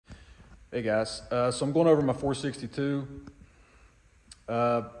Hey guys, so I'm going over my 462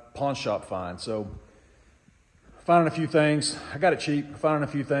 pawn shop find. So finding a few things, I got it cheap, finding a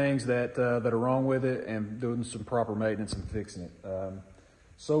few things that are wrong with it and doing some proper maintenance and fixing it.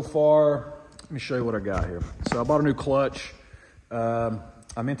 So far, let me show you what I got here. So I bought a new clutch. I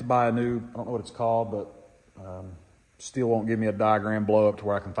meant to buy a new, I don't know what it's called, but Stihl won't give me a diagram blow up to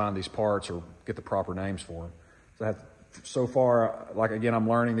where I can find these parts or get the proper names for them. So far, like again, I'm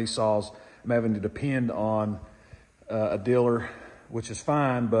learning these saws. I'm having to depend on a dealer, which is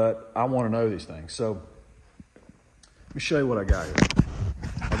fine, but I want to know these things. So let me show you what I got here.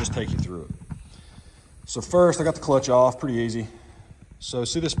 I'll just take you through it. So first, I got the clutch off, pretty easy. So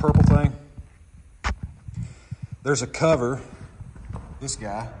see this purple thing? There's a cover, this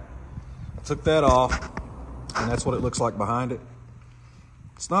guy. I took that off, and that's what it looks like behind it.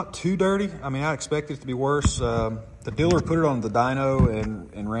 It's not too dirty. I mean, I expected it to be worse. The dealer put it on the dyno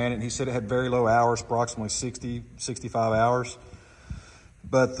and ran it, and he said it had very low hours, approximately 60, 65 hours.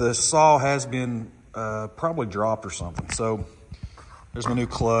 But the saw has been probably dropped or something. So there's my new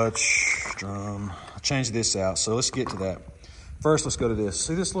clutch, drum. I changed this out, so let's get to that. First, let's go to this.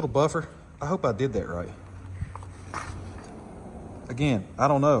 See this little buffer? I hope I did that right. Again, I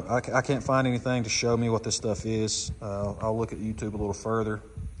don't know. I can't find anything to show me what this stuff is. I'll look at YouTube a little further.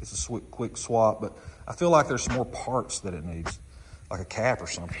 It's a quick swap, but I feel like there's some more parts that it needs, like a cap or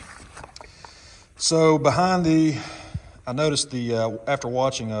something. So behind I noticed after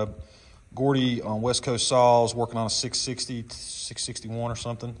watching Gordy on West Coast Saws working on a 660, 661 or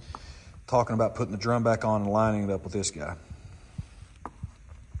something, talking about putting the drum back on and lining it up with this guy.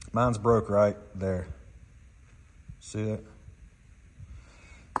 Mine's broke right there. See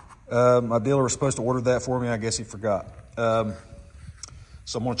that? My dealer was supposed to order that for me. I guess he forgot.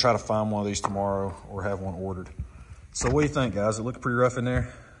 So I'm going to try to find one of these tomorrow or have one ordered. So what do you think, guys? It looked pretty rough in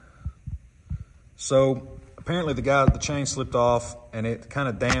there. So apparently the chain slipped off and it kind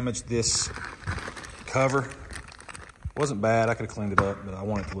of damaged this cover. It wasn't bad. I could have cleaned it up, but I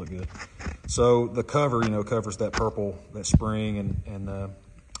want it to look good. So the cover, covers that purple, that spring and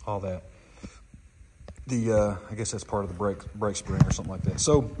all that. I guess that's part of the brake spring or something like that.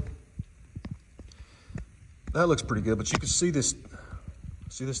 So that looks pretty good, but you can see this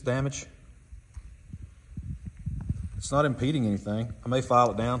damage? It's not impeding anything. I may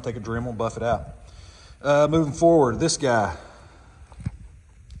file it down, take a Dremel, buff it out. Moving forward, this guy,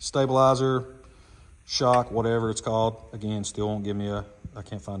 stabilizer, shock, whatever it's called. Again, still won't give me I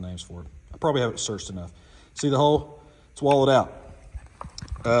can't find names for it. I probably haven't searched enough. See the hole? It's walled out.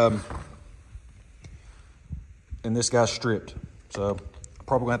 And this guy's stripped. So I'm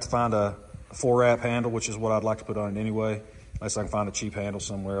probably gonna have to find a 4-wrap handle, which is what I'd like to put on it anyway, unless I can find a cheap handle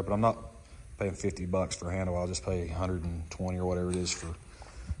somewhere, but I'm not paying 50 bucks for a handle. I'll just pay 120 or whatever it is for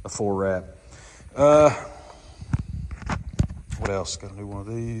a 4-wrap. What else? Got a new one of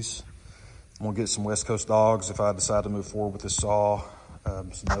these. I'm gonna get some West Coast dogs if I decide to move forward with this saw.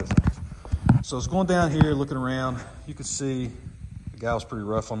 Some other things. So it's going down here, looking around. You can see the guy was pretty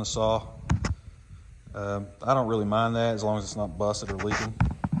rough on the saw. I don't really mind that as long as it's not busted or leaking.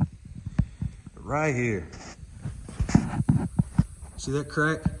 But right here, see that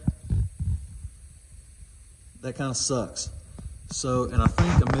crack? That kind of sucks. So, and I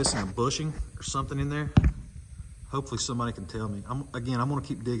think I'm missing a bushing or something in there. Hopefully somebody can tell me. I'm gonna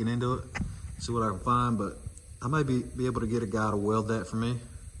keep digging into it, see what I can find, but I may be able to get a guy to weld that for me,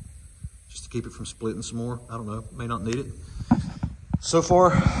 just to keep it from splitting some more. I don't know, may not need it. So far,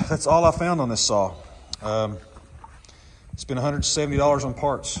 that's all I found on this saw. Spent $170 on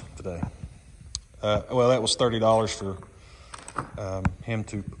parts today. Well, that was $30 for him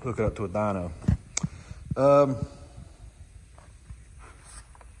to hook it up to a dyno. I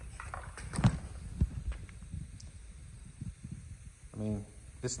mean,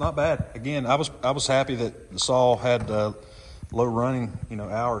 it's not bad. Again, I was happy that the saw had low running,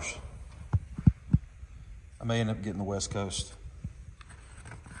 hours. I may end up getting the West Coast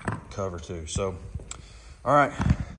cover too. So, all right.